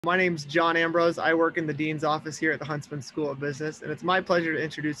My name's John Ambrose. I work in the Dean's office here at the Huntsman School of Business, and it's my pleasure to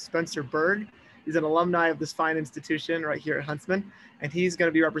introduce Spencer Berg. He's an alumni of this fine institution right here at Huntsman, and he's going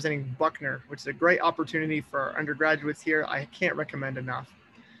to be representing Buckner, which is a great opportunity for our undergraduates here. I can't recommend enough.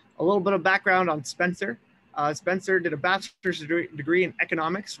 A little bit of background on Spencer. Spencer did a bachelor's degree in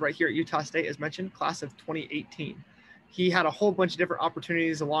economics right here at Utah State, as mentioned, class of 2018. He had a whole bunch of different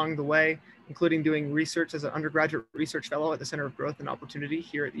opportunities along the way, including doing research as an undergraduate research fellow at the Center of Growth and Opportunity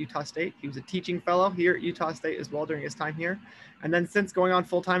here at Utah State. He was a teaching fellow here at Utah State as well during his time here. And then since going on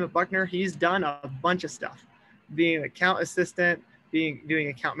full-time at Buckner, he's done a bunch of stuff, being an account assistant, doing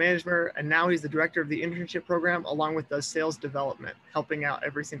account management, and now he's the director of the internship program, along with the sales development, helping out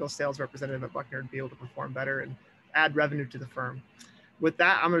every single sales representative at Buckner to be able to perform better and add revenue to the firm. With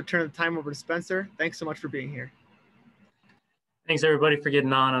that, I'm going to turn the time over to Spencer. Thanks so much for being here. Thanks everybody for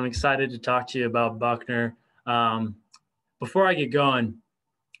getting on. I'm excited to talk to you about Buckner. Before I get going,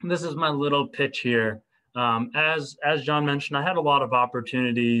 this is my little pitch here. As John mentioned, I had a lot of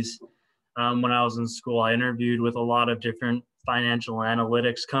opportunities when I was in school. I interviewed with a lot of different financial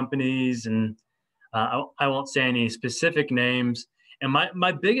analytics companies, and I won't say any specific names. And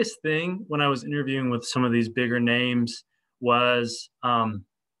my biggest thing when I was interviewing with some of these bigger names was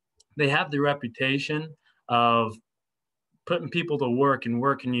they have the reputation of putting people to work and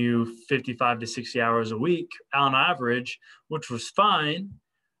working you 55 to 60 hours a week on average, which was fine.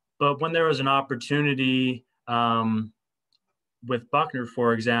 But when there was an opportunity with Buckner,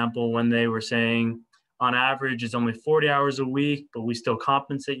 for example, when they were saying on average it's only 40 hours a week, but we still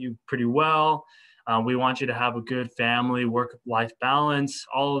compensate you pretty well. We want you to have a good family, work-life balance.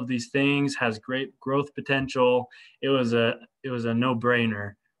 All of these things has great growth potential. It was a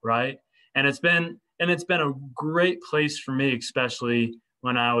no-brainer, right? And it's been a great place for me, especially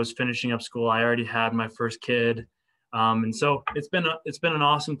when I was finishing up school. I already had my first kid. And so it's been an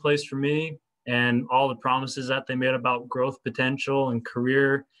awesome place for me, and all the promises that they made about growth potential and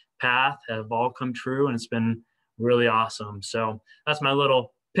career path have all come true, and it's been really awesome. So that's my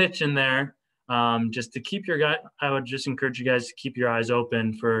little pitch in there. Just to keep I would just encourage you guys to keep your eyes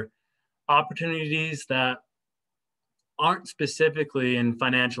open for opportunities that aren't specifically in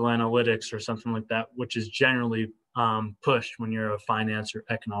financial analytics or something like that, which is generally pushed when you're a finance or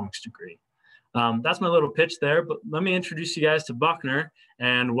economics degree. That's my little pitch there, but let me introduce you guys to Buckner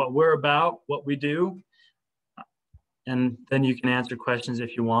and what we're about, what we do, and then you can answer questions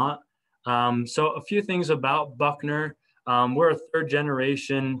if you want. So a few things about Buckner. We're a third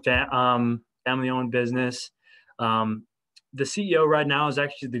generation family-owned business. The CEO right now is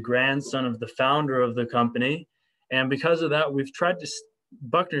actually the grandson of the founder of the company. And because of that,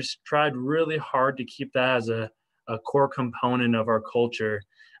 Buckner's tried really hard to keep that as a core component of our culture.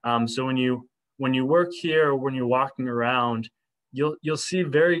 So when you work here or when you're walking around, you'll see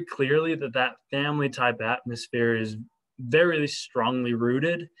very clearly that family type atmosphere is very strongly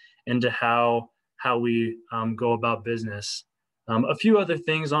rooted into how we go about business. A few other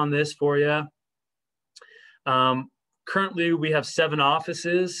things on this for you. Currently, we have 7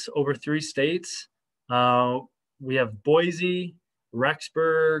 offices over 3 states. We have Boise,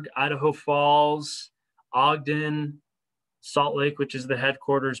 Rexburg, Idaho Falls, Ogden, Salt Lake, which is the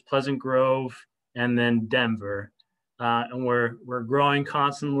headquarters, Pleasant Grove, and then Denver. And we're growing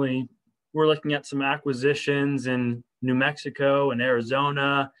constantly. We're looking at some acquisitions in New Mexico and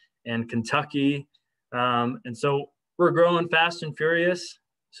Arizona and Kentucky. And so we're growing fast and furious.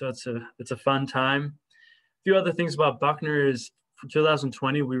 So it's a fun time. A few other things about Buckner is for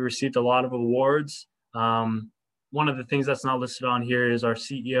 2020, we received a lot of awards. One of the things that's not listed on here is our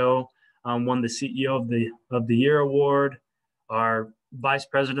CEO won the CEO of the Year award. Our Vice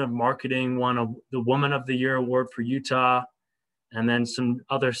President of Marketing won the Woman of the Year award for Utah. And then some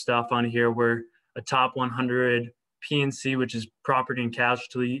other stuff on here. We're a top 100 P&C, which is property and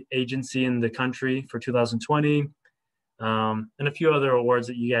casualty agency in the country for 2020. And a few other awards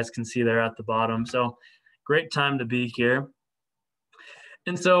that you guys can see there at the bottom. So great time to be here.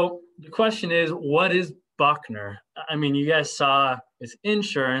 And so the question is, what is Buckner? I mean, you guys saw it's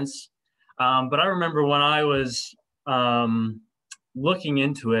insurance, but I remember when I was looking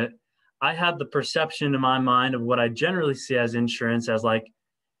into it, I had the perception in my mind of what I generally see as insurance as like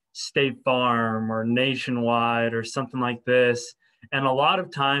State Farm or Nationwide or something like this. And a lot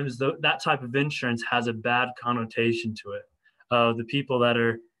of times that type of insurance has a bad connotation to it. The people that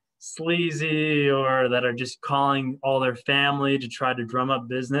are sleazy or that are just calling all their family to try to drum up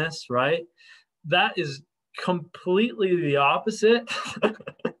business, right? That is completely the opposite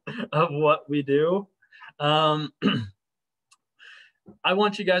of what we do. I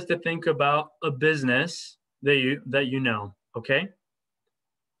want you guys to think about a business that you know, okay?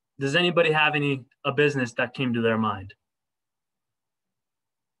 Does anybody have a business that came to their mind?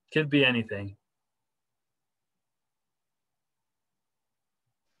 Could be anything.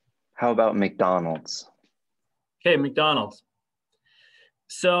 How about McDonald's? Okay, McDonald's.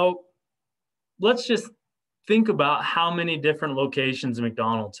 So let's just think about how many different locations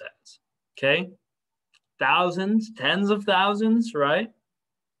McDonald's has. Okay, thousands, tens of thousands, right?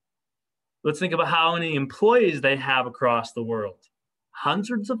 Let's think about how many employees they have across the world.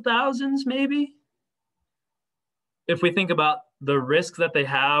 Hundreds of thousands, maybe? If we think about the risk that they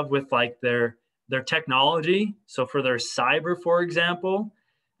have with like their technology, so for their cyber, for example,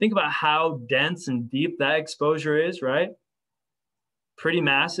 think about how dense and deep that exposure is, right? Pretty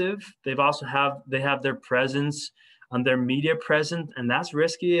massive. They have their presence on their media present, and that's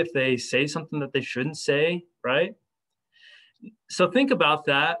risky if they say something that they shouldn't say, right? So think about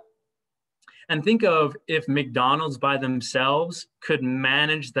that. And think of if McDonald's by themselves could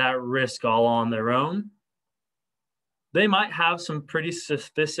manage that risk all on their own. They might have some pretty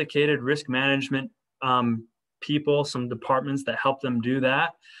sophisticated risk management people, some departments that help them do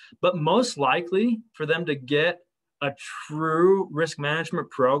that. But most likely for them to get a true risk management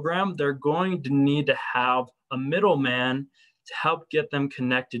program, they're going to need to have a middleman to help get them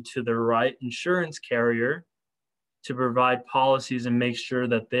connected to the right insurance carrier to provide policies and make sure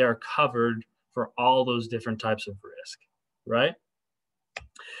that they are covered for all those different types of risk, right?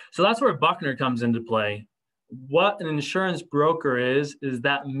 So that's where Buckner comes into play. What an insurance broker is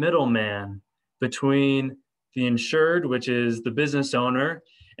that middleman between the insured, which is the business owner,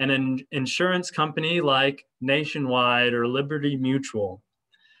 and an insurance company like Nationwide or Liberty Mutual.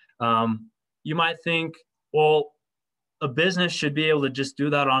 You might think, well, a business should be able to just do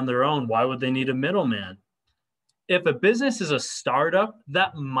that on their own. Why would they need a middleman? If a business is a startup,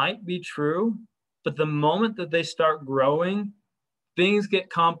 that might be true, but the moment that they start growing, things get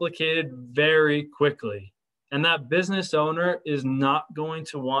complicated very quickly. And that business owner is not going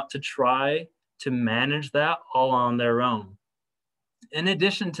to want to try to manage that all on their own. In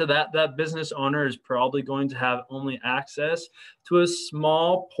addition to that, that business owner is probably going to have only access to a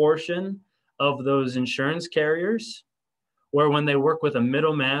small portion of those insurance carriers, where when they work with a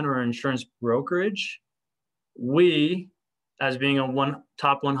middleman or insurance brokerage, we, as being a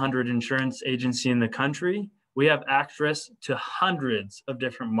top 100 insurance agency in the country, we have access to hundreds of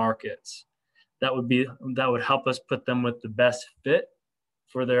different markets that would help us put them with the best fit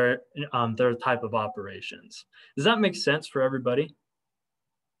for their type of operations. Does that make sense for everybody?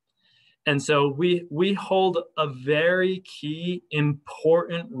 And so we hold a very key,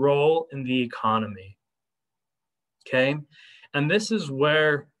 important role in the economy. Okay, and this is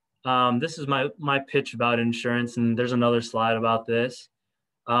where this is my pitch about insurance, and there's another slide about this.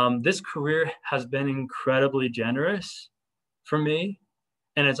 This career has been incredibly generous for me,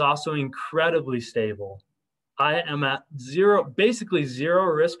 and it's also incredibly stable. I am at basically zero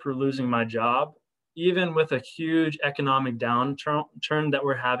risk for losing my job, even with a huge economic downturn that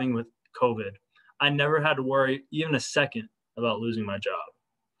we're having with COVID. I never had to worry even a second about losing my job.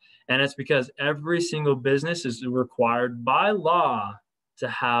 And it's because every single business is required by law to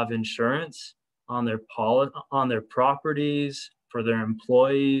have insurance on their properties, for their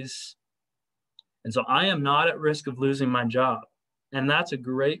employees. And so I am not at risk of losing my job. And that's a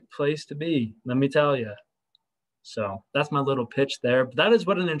great place to be, let me tell you. So that's my little pitch there. But that is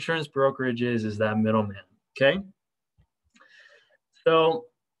what an insurance brokerage is that middleman, okay? So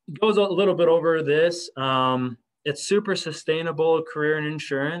it goes a little bit over this. It's super sustainable career in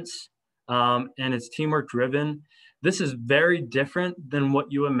insurance, and it's teamwork driven. This is very different than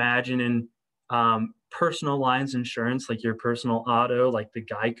what you imagine in personal lines insurance, like your personal auto, like the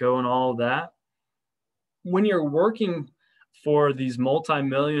Geico and all of that. When you're working for these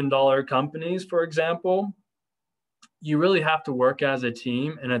multi-million-dollar companies, for example, you really have to work as a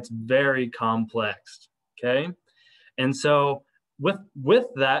team, and it's very complex, okay? And so with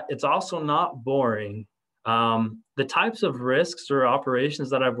that, it's also not boring. The types of risks or operations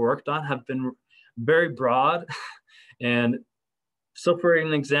that I've worked on have been very broad. And so for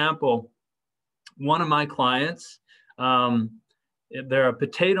an example, one of my clients, they're a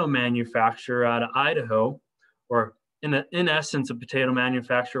potato manufacturer out of Idaho, or in essence, a potato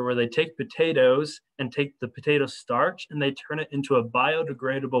manufacturer where they take potatoes and take the potato starch and they turn it into a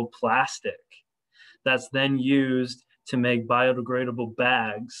biodegradable plastic that's then used to make biodegradable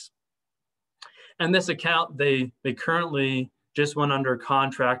bags. And this account, they currently just went under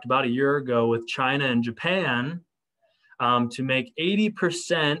contract about a year ago with China and Japan to make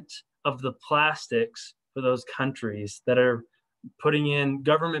 80% of the plastics for those countries that are putting in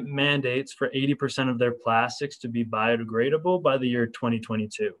government mandates for 80% of their plastics to be biodegradable by the year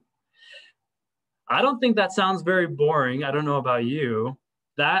 2022. I don't think that sounds very boring. I don't know about you.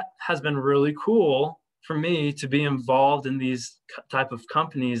 That has been really cool for me to be involved in these type of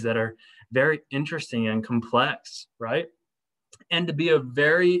companies that are very interesting and complex, right? And to be a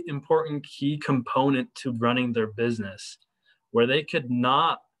very important key component to running their business, where they could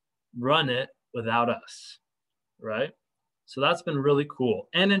not run it without us, right? So that's been really cool.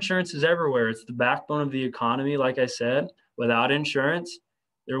 And insurance is everywhere. It's the backbone of the economy. Like I said, without insurance,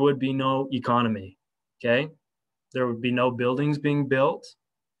 there would be no economy. Okay. There would be no buildings being built.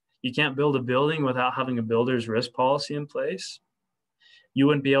 You can't build a building without having a builder's risk policy in place. You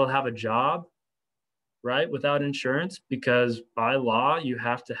wouldn't be able to have a job, right, without insurance, because by law, you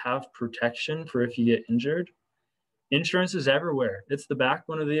have to have protection for if you get injured. Insurance is everywhere. It's the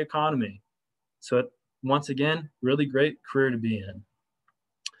backbone of the economy. So once again, really great career to be in.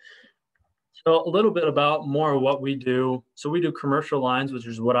 So a little bit about more of what we do. So we do commercial lines, which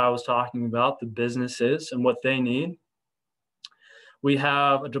is what I was talking about, the businesses and what they need. We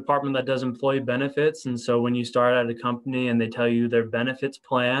have a department that does employee benefits. And so when you start at a company and they tell you their benefits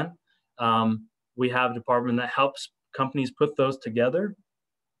plan, we have a department that helps companies put those together.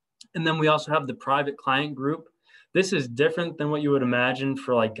 And then we also have the private client group. This is different than what you would imagine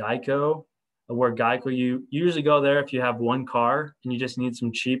for like Geico, where Geico, you usually go there if you have one car and you just need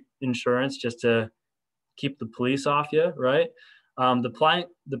some cheap insurance just to keep the police off you, right?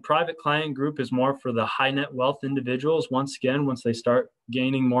 The private client group is more for the high net wealth individuals. Once again, once they start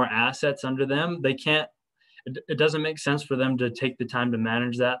gaining more assets under them, they can't, it doesn't make sense for them to take the time to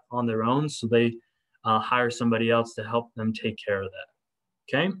manage that on their own. So they hire somebody else to help them take care of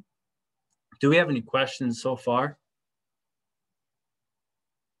that. Okay. Do we have any questions so far?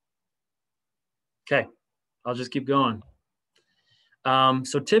 Okay, I'll just keep going.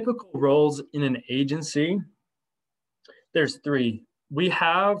 So typical roles in an agency, there's three. We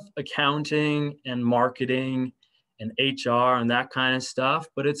have accounting and marketing and HR and that kind of stuff,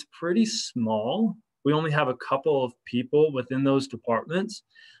 but it's pretty small. We only have a couple of people within those departments,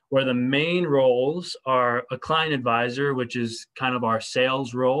 where the main roles are a client advisor, which is kind of our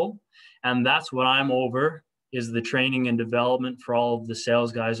sales role. And that's what I'm over, is the training and development for all of the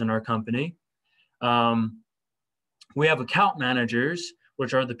sales guys in our company. We have account managers,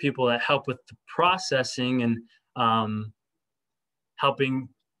 which are the people that help with the processing and helping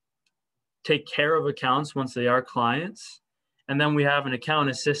take care of accounts once they are clients. And then we have an account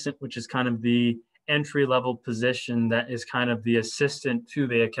assistant, which is kind of the entry-level position that is kind of the assistant to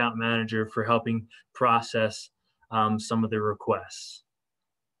the account manager for helping process some of the requests.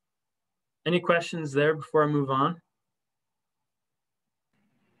 Any questions there before I move on?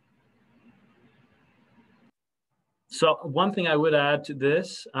 So one thing I would add to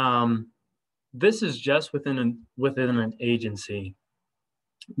this, this is just within an agency.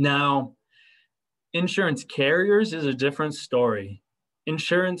 Now, insurance carriers is a different story.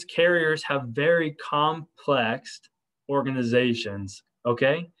 Insurance carriers have very complex organizations,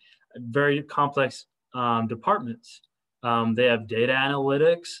 okay? Very complex departments. They have data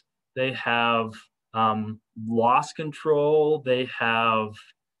analytics, they have loss control, they have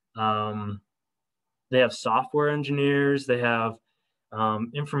software engineers, they have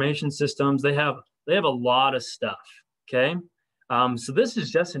information systems, they have a lot of stuff, okay? So this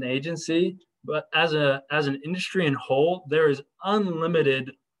is just an agency, but as an industry in whole, there is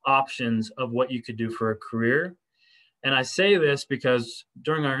unlimited options of what you could do for a career. And I say this because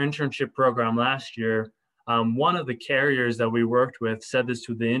during our internship program last year, one of the carriers that we worked with said this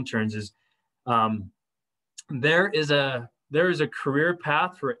to the interns is, there is a career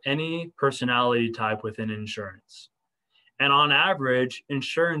path for any personality type within insurance. And on average,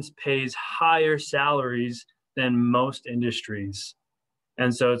 insurance pays higher salaries than most industries.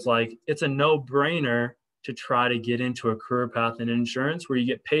 And so it's a no-brainer to try to get into a career path in insurance where you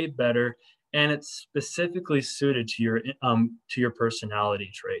get paid better, and it's specifically suited to your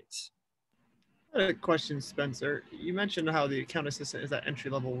personality traits. I had a question, Spencer. You mentioned how the account assistant is that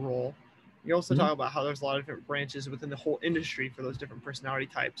entry-level role. You also talk about how there's a lot of different branches within the whole industry for those different personality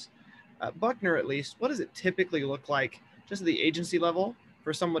types. Buckner, at least, what does it typically look like just at the agency level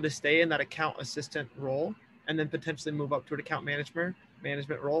for someone to stay in that account assistant role and then potentially move up to an account management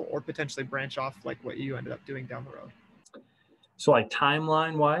role, or potentially branch off like what you ended up doing down the road? So like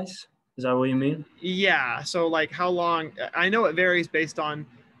timeline wise, is that what you mean? Yeah. So like how long, I know it varies based on,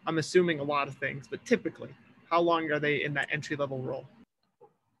 I'm assuming, a lot of things, but typically how long are they in that entry level role?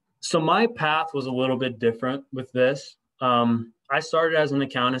 So my path was a little bit different with this. I started as an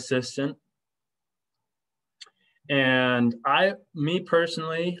account assistant, and me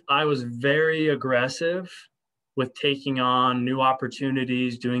personally, I was very aggressive with taking on new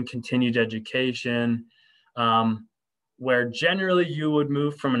opportunities, doing continued education, where generally you would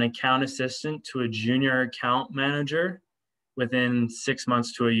move from an account assistant to a junior account manager within 6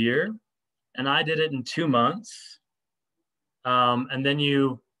 months to a year. And I did it in 2 months. And then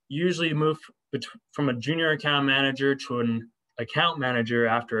you usually move from a junior account manager to an account manager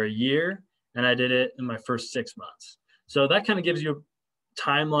after a year. And I did it in my first 6 months. So that kind of gives you a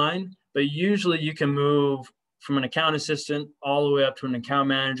timeline, but usually you can move from an account assistant all the way up to an account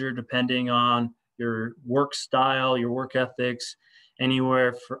manager, depending on your work style, your work ethics,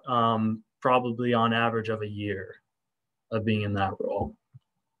 anywhere probably on average of a year of being in that role.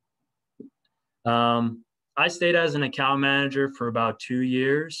 I stayed as an account manager for about 2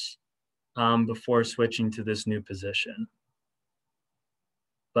 years before switching to this new position.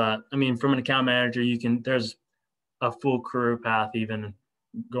 But I mean, from an account manager, there's a full career path even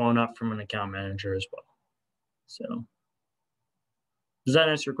going up from an account manager as well. So does that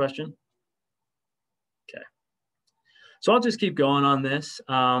answer your question? Okay. So I'll just keep going on this.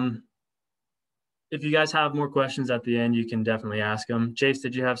 If you guys have more questions at the end, you can definitely ask them. Chase,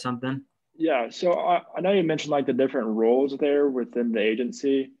 did you have something? Yeah, so I know you mentioned like the different roles there within the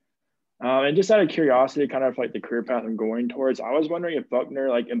agency. And just out of curiosity, kind of like the career path I'm going towards, I was wondering if Buckner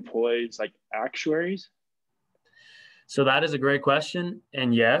like employs like actuaries. So that is a great question.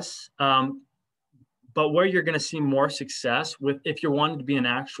 And yes, but where you're going to see more success if you're wanting to be an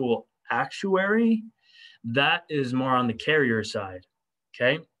actual actuary, that is more on the carrier side.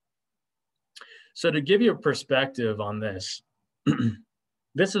 Okay. So to give you a perspective on this,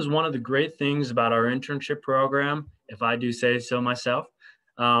 this is one of the great things about our internship program, if I do say so myself.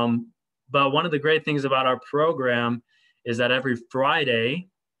 But one of the great things about our program is that every Friday,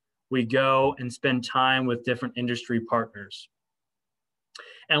 we go and spend time with different industry partners.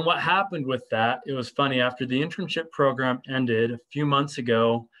 And what happened with that, it was funny, after the internship program ended a few months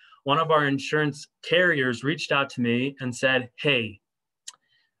ago, one of our insurance carriers reached out to me and said, hey,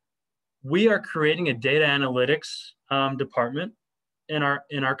 we are creating a data analytics department in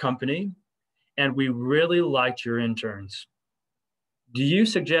our company, and we really liked your interns. Do you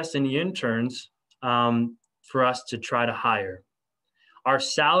suggest any interns for us to try to hire? Our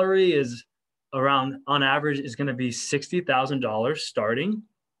salary is around, on average, is going to be $60,000 starting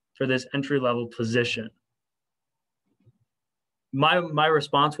for this entry-level position. My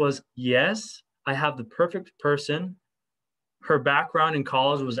response was, yes, I have the perfect person. Her background in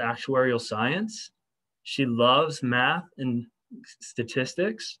college was actuarial science. She loves math and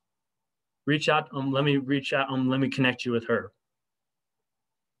statistics. Let me connect you with her.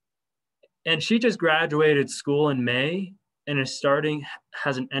 And she just graduated school in May and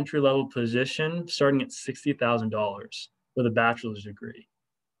has an entry-level position starting at $60,000 with a bachelor's degree,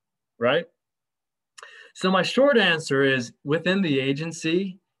 right? So my short answer is, within the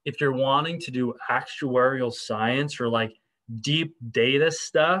agency, if you're wanting to do actuarial science or like deep data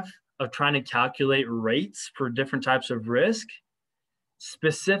stuff of trying to calculate rates for different types of risk,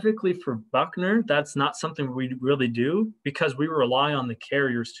 specifically for Buckner, that's not something we really do because we rely on the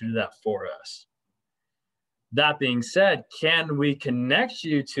carriers to do that for us. That being said, can we connect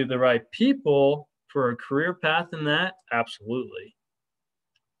you to the right people for a career path in that? Absolutely.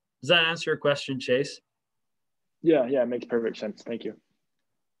 Does that answer your question, Chase? Yeah, it makes perfect sense. Thank you.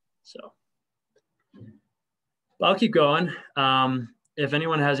 So I'll keep going. If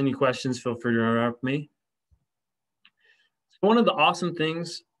anyone has any questions, feel free to interrupt me. One of the awesome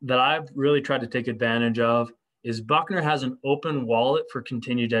things that I've really tried to take advantage of is Buckner has an open wallet for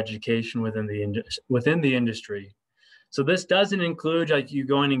continued education within the industry. So this doesn't include like you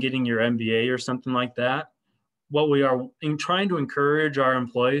going and getting your MBA or something like that. What we are trying to encourage our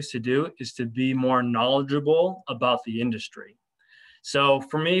employees to do is to be more knowledgeable about the industry. So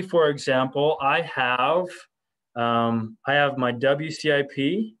for me, for example, I have my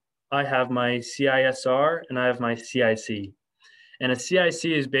WCIP, I have my CISR, and I have my CIC. And a CIC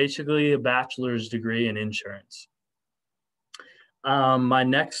is basically a bachelor's degree in insurance. My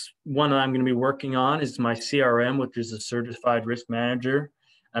next one that I'm going to be working on is my CRM, which is a certified risk manager.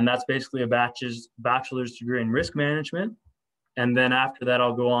 And that's basically a bachelor's degree in risk management. And then after that,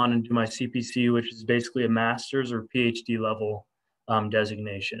 I'll go on and do my CPC, which is basically a master's or PhD level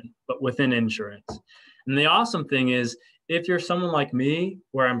designation, but within insurance. And the awesome thing is, if you're someone like me,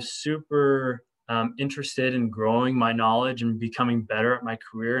 where I'm super interested in growing my knowledge and becoming better at my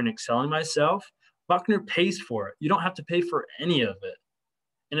career and excelling myself, Buckner pays for it. You don't have to pay for any of it.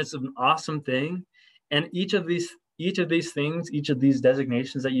 And it's an awesome thing. And each of these things, each of these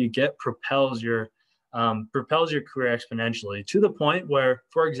designations that you get propels your career exponentially, to the point where,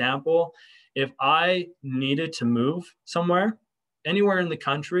 for example, if I needed to move somewhere, anywhere in the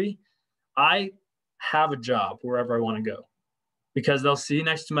country, I have a job wherever I want to go because they'll see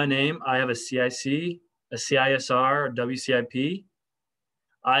next to my name, I have a CIC, a CISR, a WCIP.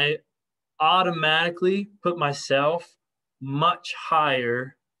 I automatically put myself much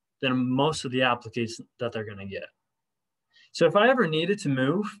higher than most of the applicants that they're going to get. So if I ever needed to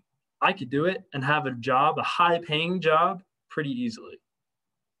move, I could do it and have a job, a high paying job, pretty easily.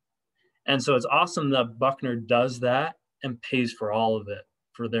 And so it's awesome that Buckner does that and pays for all of it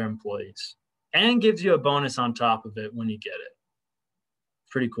for their employees and gives you a bonus on top of it when you get it.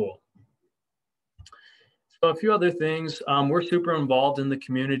 Pretty cool. So a few other things. We're super involved in the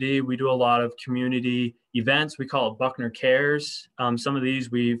community. We do a lot of community events. We call it Buckner Cares. Some of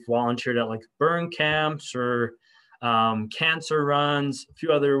these we've volunteered at like burn camps or cancer runs. A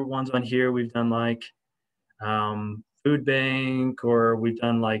few other ones on here we've done like food bank, or we've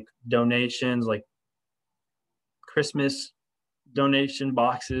done like donations, like Christmas donation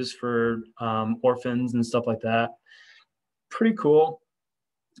boxes for orphans and stuff like that. Pretty cool.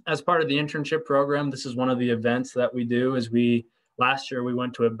 As part of the internship program, this is one of the events that we do. Last year we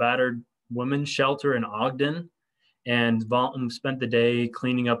went to a battered women's shelter in Ogden and spent the day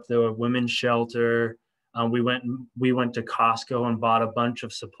cleaning up the women's shelter. We went to Costco and bought a bunch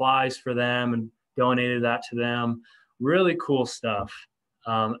of supplies for them and donated that to them. Really cool stuff.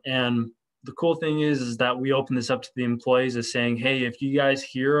 And the cool thing is that we open this up to the employees as saying, hey, if you guys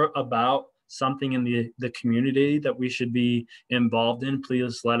hear about something in the community that we should be involved in,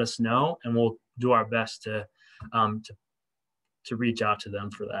 please let us know, and we'll do our best to reach out to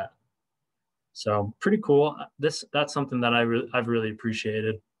them for that. So pretty cool. That's something that I've really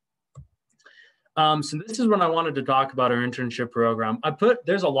appreciated. So this is what I wanted to talk about, our internship program.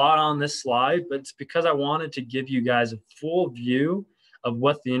 There's a lot on this slide, but it's because I wanted to give you guys a full view of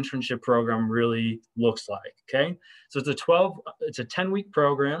what the internship program really looks like, okay? So it's a 10-week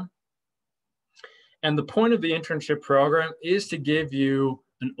program. And the point of the internship program is to give you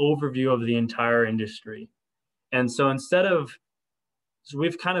an overview of the entire industry. And so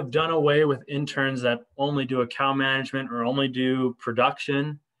we've kind of done away with interns that only do account management or only do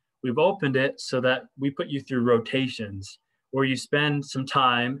production. We've opened it so that we put you through rotations where you spend some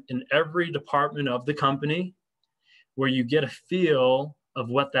time in every department of the company where you get a feel of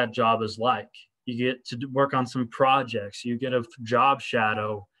what that job is like. You get to work on some projects, you get a job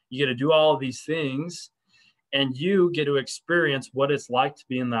shadow, you get to do all of these things, and you get to experience what it's like to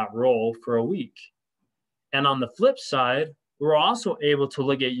be in that role for a week. And on the flip side, we're also able to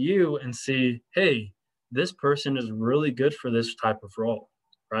look at you and see, hey, this person is really good for this type of role,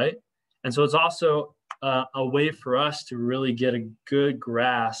 right? And so it's also a way for us to really get a good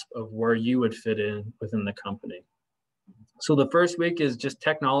grasp of where you would fit in within the company. So the first week is just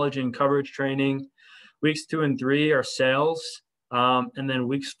technology and coverage training. Weeks 2 and 3 are sales. And then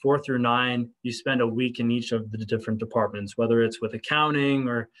weeks 4 through 9, you spend a week in each of the different departments, whether it's with accounting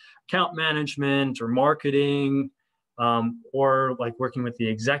or account management or marketing, or like working with the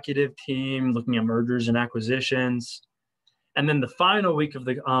executive team, looking at mergers and acquisitions. And then the final week of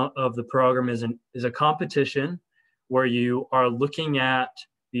the program is a competition where you are looking at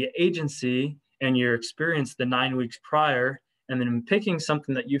the agency and your experience the 9 weeks prior, and then picking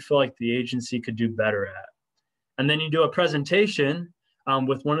something that you feel like the agency could do better at. And then you do a presentation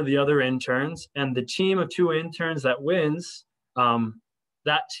with one of the other interns, and the team of 2 interns that wins,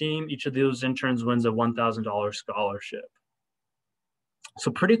 that team, each of those interns wins a $1,000 scholarship. So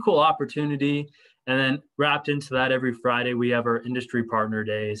pretty cool opportunity. And then wrapped into that, every Friday, we have our industry partner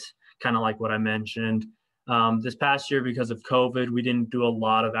days, kind of like what I mentioned. This past year, because of COVID, we didn't do a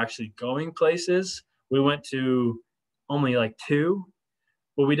lot of actually going places. We went to only like 2,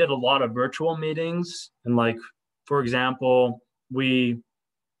 but we did a lot of virtual meetings. And like, for example, we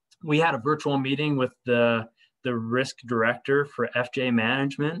had a virtual meeting with the risk director for FJ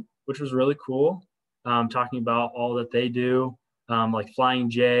management, which was really cool. Talking about all that they do, like Flying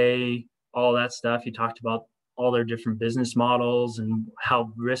J, all that stuff. He talked about all their different business models and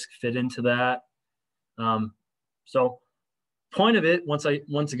how risk fit into that. So point of it, once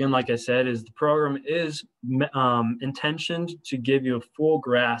again, like I said, is the program is intentioned to give you a full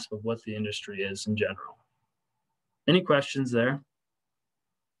grasp of what the industry is in general. Any questions there?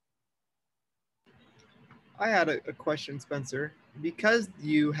 I had a question, Spencer. Because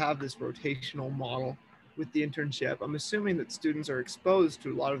you have this rotational model with the internship, I'm assuming that students are exposed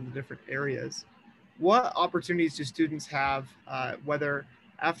to a lot of the different areas. What opportunities do students have, whether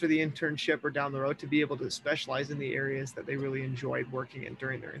after the internship or down the road, to be able to specialize in the areas that they really enjoyed working in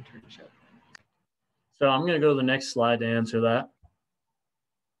during their internship? So I'm going to go to the next slide to answer that.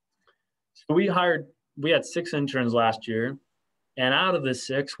 So we had 6 interns last year, and out of the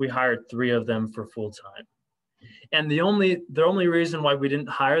 6, we hired 3 of them for full time. And the only reason why we didn't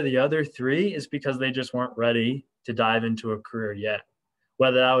hire the other 3 is because they just weren't ready to dive into a career yet.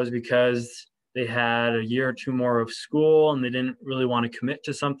 Whether that was because they had a year or 2 more of school and they didn't really want to commit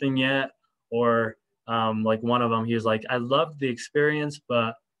to something yet, or like one of them, he was like, I loved the experience,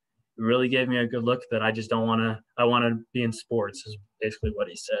 but it really gave me a good look that I just don't want to, I want to be in sports, is basically what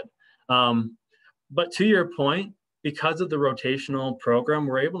he said. But to your point, because of the rotational program,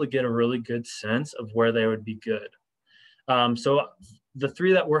 we're able to get a really good sense of where they would be good. So the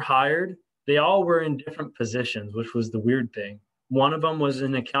 3 that were hired, they all were in different positions, which was the weird thing. One of them was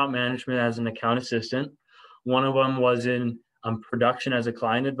in account management as an account assistant. One of them was in production as a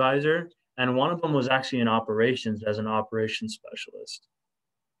client advisor. And one of them was actually in operations as an operations specialist.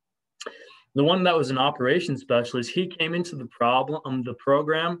 The one that was an operations specialist, he came into the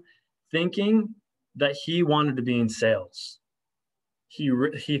program thinking that he wanted to be in sales.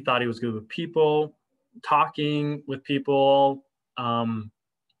 He thought he was good with people, talking with people,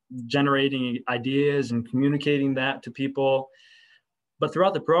 generating ideas and communicating that to people. But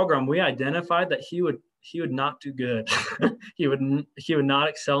throughout the program, we identified that he would not do good. he would not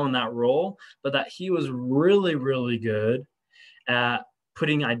excel in that role, but that he was really, really good at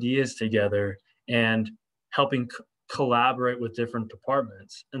putting ideas together and helping collaborate with different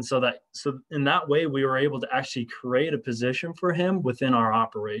departments. And so in that way, we were able to actually create a position for him within our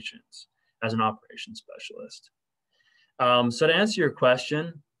operations as an operations specialist. So to answer your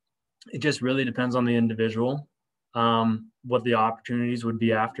question, it just really depends on the individual, what the opportunities would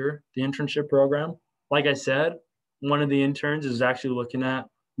be after the internship program. Like I said, one of the interns is actually looking at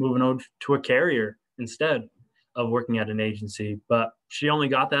moving over to a carrier instead of working at an agency, but she only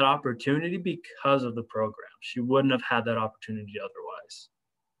got that opportunity because of the program. She wouldn't have had that opportunity otherwise.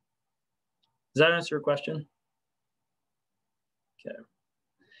 Does that answer your question? Okay.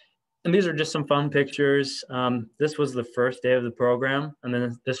 And these are just some fun pictures. This was the first day of the program, and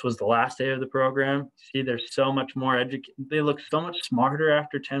then this was the last day of the program. See, they're so much more they look so much smarter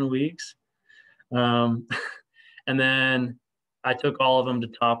after 10 weeks. And then I took all of them to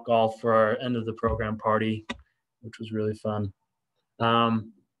Topgolf for our end of the program party, which was really fun.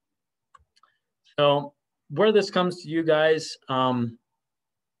 So where this comes to you guys, in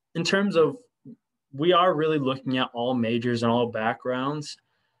terms of, we are really looking at all majors and all backgrounds.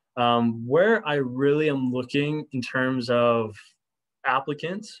 Where I really am looking in terms of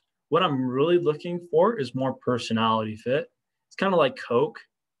applicants, what I'm really looking for is more personality fit. It's kind of like Coke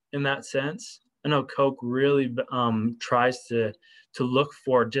in that sense. I know Coke really tries to look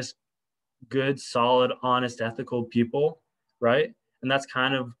for just good, solid, honest, ethical people, right? And that's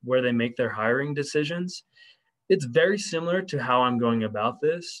kind of where they make their hiring decisions. It's very similar to how I'm going about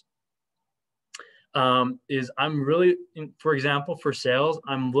this. Is I'm really, for example, for sales,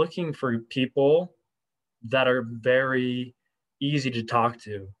 I'm looking for people that are very easy to talk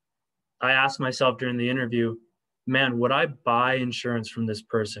to. I asked myself during the interview, man, would I buy insurance from this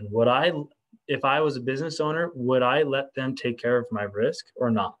person? If I was a business owner, would I let them take care of my risk or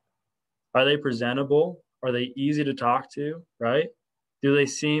not? Are they presentable? Are they easy to talk to, right? Do they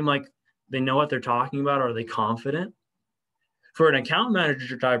seem like they know what they're talking about? Are they confident? For an account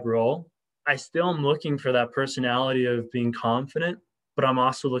manager type role, I still am looking for that personality of being confident, but I'm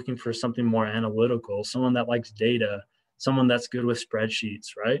also looking for something more analytical, someone that likes data, someone that's good with spreadsheets,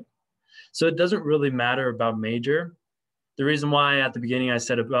 right? So it doesn't really matter about major. The reason why at the beginning I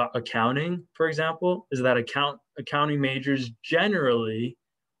said about accounting, for example, is that accounting majors generally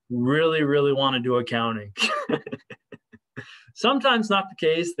really, really want to do accounting. Sometimes not the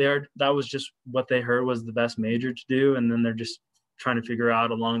case. That was just what they heard was the best major to do, and then they're just trying to figure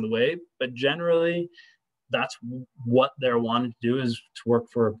out along the way. But generally, that's what they're wanting to do, is to work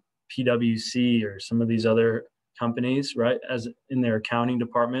for PwC or some of these other companies, right, as in their accounting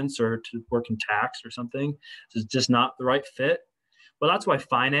departments, or to work in tax or something. It's just not the right fit. Well, that's why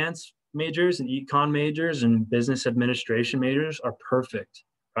finance majors and econ majors and business administration majors are perfect,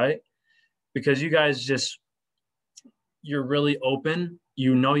 right? Because you guys you're really open.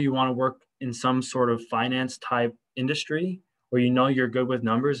 You know you want to work in some sort of finance type industry, or you know you're good with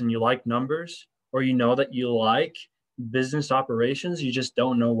numbers and you like numbers, or you know that you like business operations. You just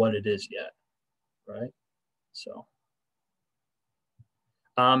don't know what it is yet, right? So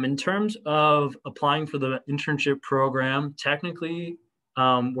in terms of applying for the internship program, technically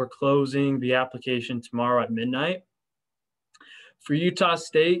we're closing the application tomorrow at midnight. For Utah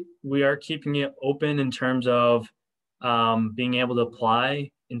State, we are keeping it open in terms of being able to apply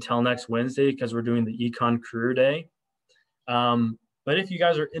until next Wednesday, because we're doing the Econ Career Day. But if you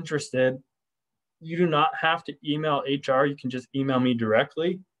guys are interested, you do not have to email HR. You can just email me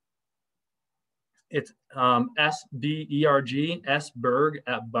directly. It's SBERG,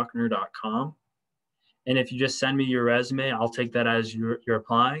 sberg@buckner.com. And if you just send me your resume, I'll take that as you're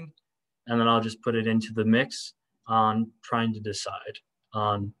applying. And then I'll just put it into the mix on trying to decide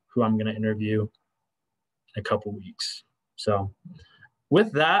on who I'm going to interview in a couple weeks. So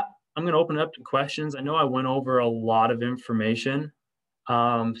with that, I'm going to open it up to questions. I know I went over a lot of information.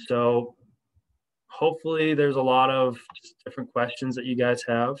 So hopefully there's a lot of different questions that you guys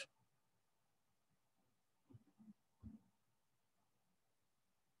have.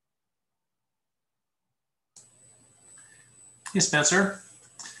 Hey, Spencer.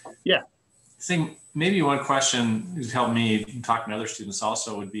 Yeah. I think maybe one question who's helped me talk to other students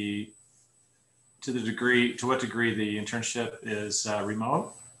also would be to what degree the internship is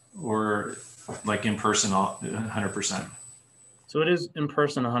remote or like in person 100%? So it is in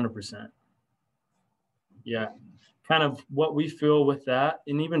person 100%. Yeah. Kind of what we feel with that.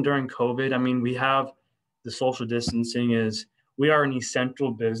 And even during COVID, I mean, we have the social distancing we are an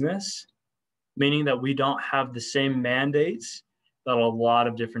essential business, meaning that we don't have the same mandates that a lot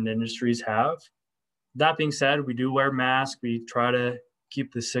of different industries have. That being said, we do wear masks. We try to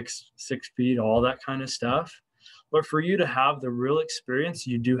keep the six feet, all that kind of stuff. But for you to have the real experience,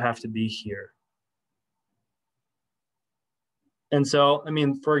 you do have to be here. And so, I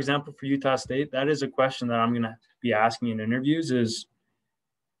mean, for example, for Utah State, that is a question that I'm going to be asking in interviews is,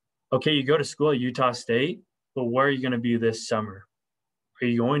 okay, you go to school at Utah State, but where are you going to be this summer? Are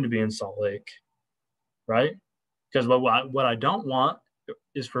you going to be in Salt Lake? Right? Because what I don't want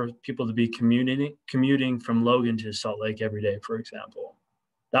is for people to be commuting from Logan to Salt Lake every day, for example.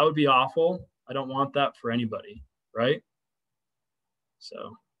 That would be awful. I don't want that for anybody, right?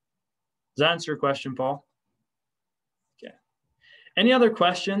 So does that answer your question, Paul? Okay. Any other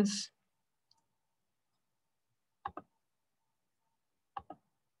questions?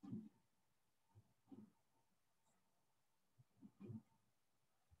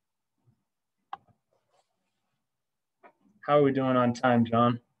 How are we doing on time,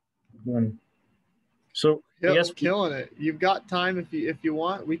 John? So Yep, I guess killing it. You've got time if you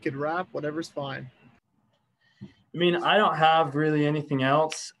want. We could wrap. Whatever's fine. I mean, I don't have really anything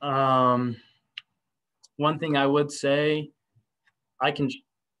else. One thing I would say, I can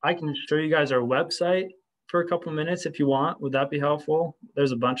show you guys our website for a couple minutes if you want. Would that be helpful?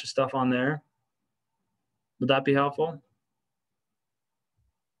 There's a bunch of stuff on there. Would that be helpful?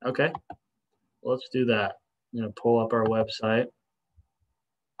 Okay, let's do that. I'm going to pull up our website.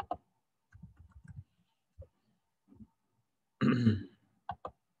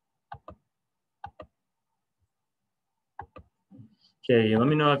 Okay, let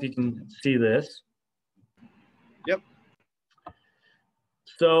me know if you can see this. Yep.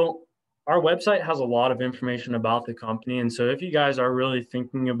 So our website has a lot of information about the company. And so if you guys are really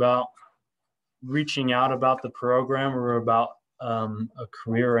thinking about reaching out about the program or about a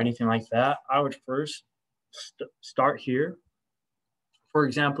career or anything like that, I would first start here. For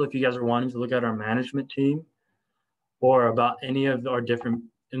example, if you guys are wanting to look at our management team or about any of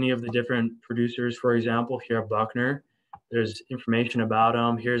the different producers, for example, here at Buckner, there's information about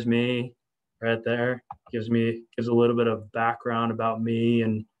them. Here's me right there. Gives a little bit of background about me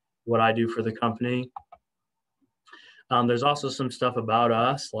and what I do for the company. There's also some stuff about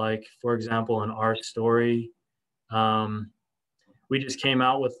us, like, for example, in our story, we just came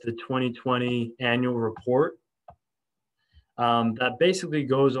out with the 2020 annual report that basically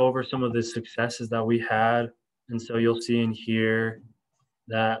goes over some of the successes that we had. And so you'll see in here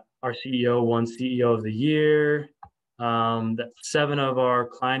that our CEO won CEO of the year, that 7 of our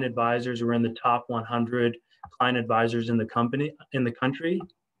client advisors were in the top 100 client advisors in the country.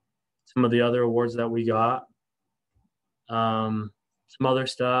 Some of the other awards that we got. Some other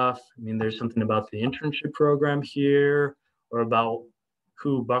stuff. I mean, there's something about the internship program here, or about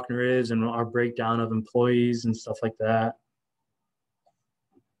who Buckner is and our breakdown of employees and stuff like that.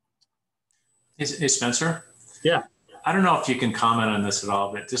 Hey, Spencer? Yeah. I don't know if you can comment on this at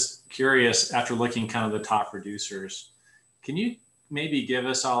all, but just curious, after looking kind of the top producers, can you maybe give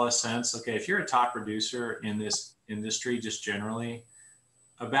us all a sense, okay, if you're a top producer in this industry, just generally,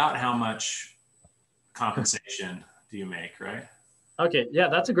 about how much compensation do you make, right? Okay, yeah,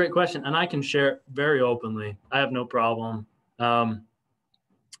 that's a great question. And I can share it very openly. I have no problem.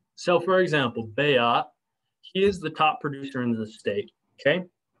 So for example, Bayat, he is the top producer in the state, okay?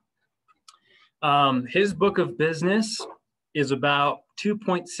 His book of business is about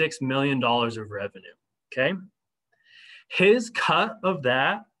 $2.6 million of revenue, okay? His cut of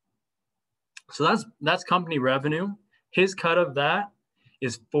that, so that's company revenue. His cut of that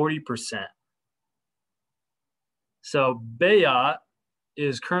is 40%. So Bayot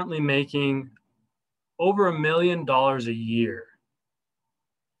is currently making over $1 million a year.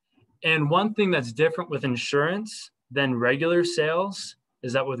 And one thing that's different with insurance than regular sales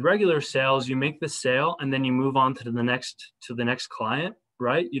is that with regular sales, you make the sale and then you move on to the next client,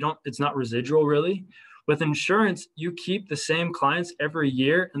 right? It's not residual really. With insurance, you keep the same clients every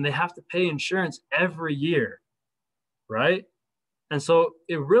year and they have to pay insurance every year, right? And so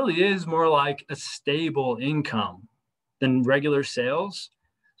it really is more like a stable income than regular sales.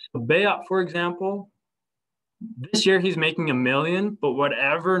 So Bayot, for example, this year he's making $1 million, but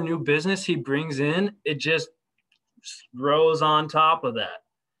whatever new business he brings in, it just throws on top of that.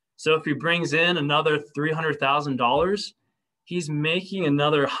 So if he brings in another $300,000, he's making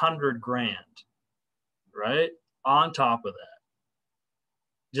another $100,000, right? On top of that,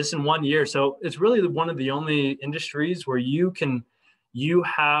 just in 1 year. So it's really one of the only industries where you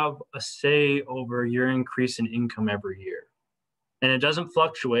have a say over your increase in income every year. And it doesn't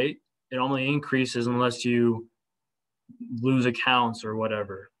fluctuate. It only increases unless you lose accounts or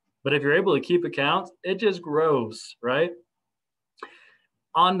whatever. But if you're able to keep accounts, it just grows, right?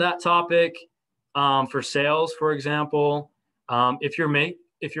 On that topic, for sales, for example, if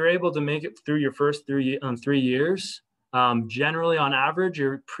you're able to make it through your first 3 years, generally on average,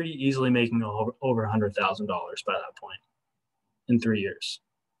 you're pretty easily making over $100,000 by that point in 3 years.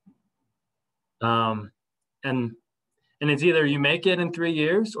 And it's either you make it in 3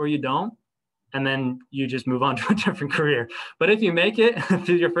 years or you don't, and then you just move on to a different career. But if you make it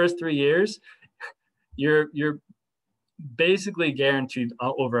through your first 3 years, you're basically guaranteed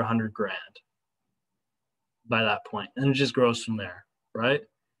over $100,000 by that point, and it just grows from there, right?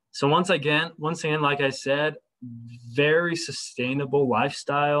 So once again, like I said, very sustainable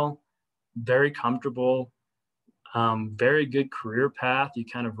lifestyle, very comfortable, very good career path. You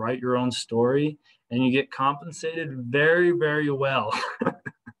kind of write your own story, and you get compensated very, very well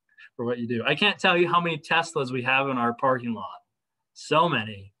for what you do. I can't tell you how many Teslas we have in our parking lot. So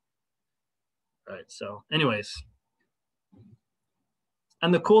many. Right. So anyways,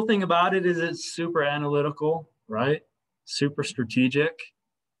 and the cool thing about it is it's super analytical, right? Super strategic.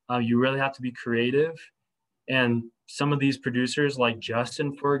 You really have to be creative. And some of these producers, like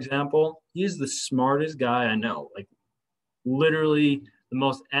Justin, for example, he's the smartest guy I know. Like literally the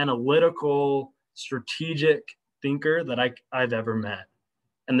most analytical, strategic thinker that I've ever met.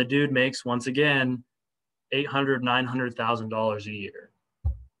 And the dude makes, once again, $800,000, $900,000 a year.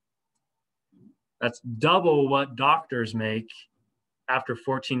 That's double what doctors make after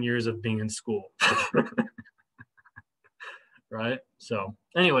 14 years of being in school. Right? So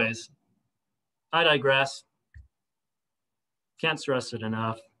anyways, I digress. Can't stress it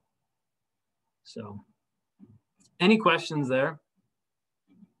enough. So any questions there?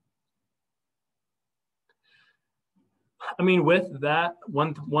 I mean, with that,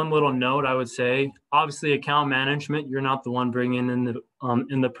 one little note I would say, obviously account management, you're not the one bringing in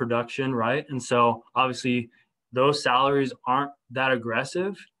the production, right? And so obviously those salaries aren't that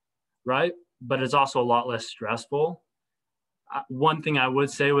aggressive, right? But it's also a lot less stressful. One thing I would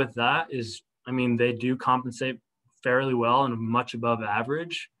say with that is, I mean, they do compensate fairly well and much above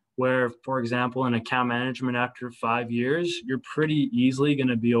average, where, for example, in account management after 5 years, you're pretty easily going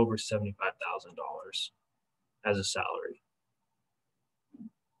to be over $75,000 as a salary.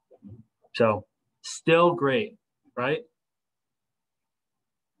 So still great, right?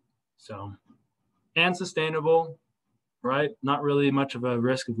 So, and sustainable, right? Not really much of a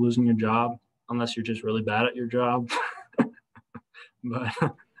risk of losing your job unless you're just really bad at your job. But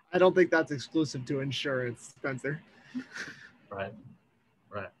I don't think that's exclusive to insurance, Spencer. Right.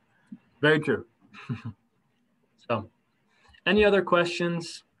 Very true. So, any other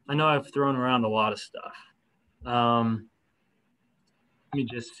questions? I know I've thrown around a lot of stuff. Let me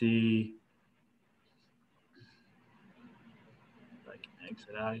just see if I can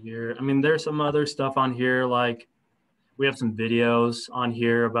exit out of here. I mean, there's some other stuff on here, like we have some videos on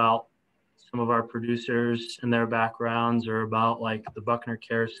here about some of our producers and their backgrounds, or about like the Buckner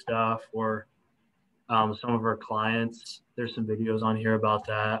Care stuff, or some of our clients. There's some videos on here about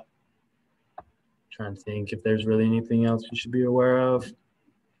that. Trying to think if there's really anything else you should be aware of.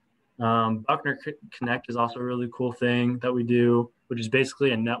 Buckner Connect is also a really cool thing that we do, which is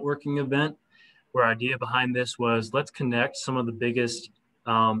basically a networking event, where our idea behind this was, let's connect some of the biggest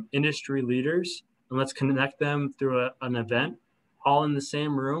industry leaders, and let's connect them through an event, all in the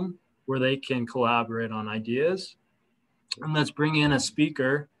same room, where they can collaborate on ideas. And let's bring in a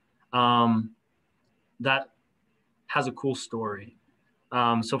speaker that has a cool story.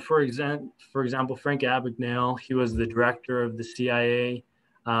 So for example, Frank Abagnale, he was the director of the CIA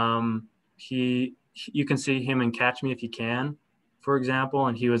You can see him in Catch Me If You Can, for example,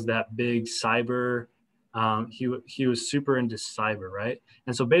 and he was that big cyber. He was super into cyber, right?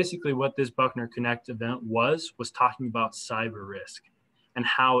 And so basically, what this Buckner Connect event was talking about cyber risk and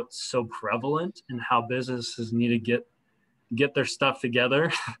how it's so prevalent and how businesses need to get their stuff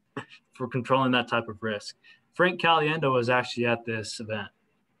together for controlling that type of risk. Frank Caliendo was actually at this event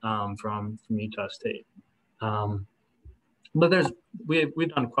from Utah State. But we've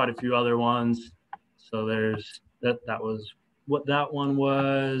done quite a few other ones. So there's that was what that one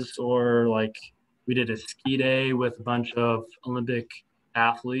was, or like we did a ski day with a bunch of Olympic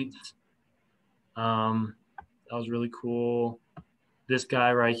athletes. That was really cool. This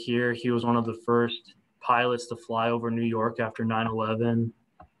guy right here, he was one of the first pilots to fly over New York after 9/11.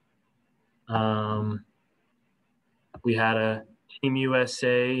 We had a Team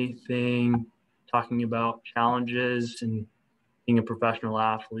USA thing talking about challenges and being a professional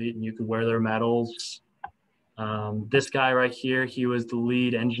athlete, and you could wear their medals. This guy right here, he was the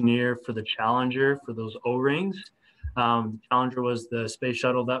lead engineer for the Challenger for those O-rings. The Challenger was the space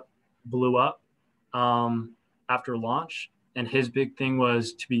shuttle that blew up after launch. And his big thing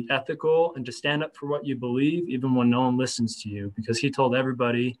was to be ethical and to stand up for what you believe, even when no one listens to you, because he told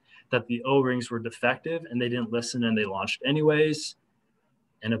everybody that the O-rings were defective and they didn't listen and they launched anyways,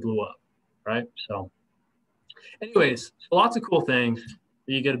 and it blew up, right? So anyways, lots of cool things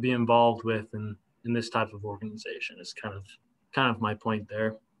that you get to be involved with in this type of organization is kind of my point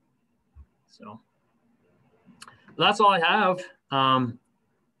there. So that's all I have. I'm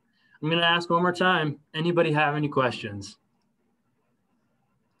going to ask one more time. Anybody have any questions?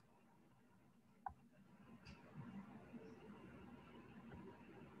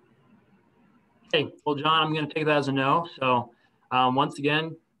 Okay, well, John, I'm going to take that as a no. So once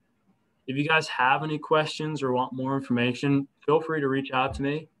again, if you guys have any questions or want more information, feel free to reach out to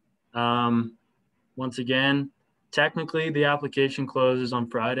me. Once again, technically the application closes on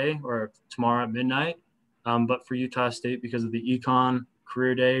Friday or tomorrow at midnight. But for Utah State, because of the Econ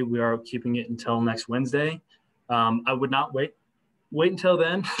Career Day, we are keeping it until next Wednesday. I would not wait until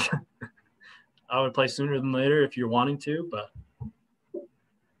then. I would apply sooner than later if you're wanting to, but.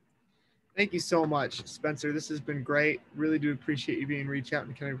 Thank you so much, Spencer. This has been great. Really do appreciate you being reach out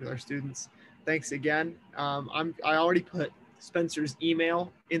and connect with our students. Thanks again. I already put Spencer's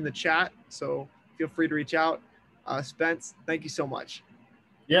email in the chat, so feel free to reach out. Spence, thank you so much.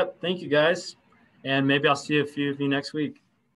 Yep. Thank you, guys. And maybe I'll see a few of you next week.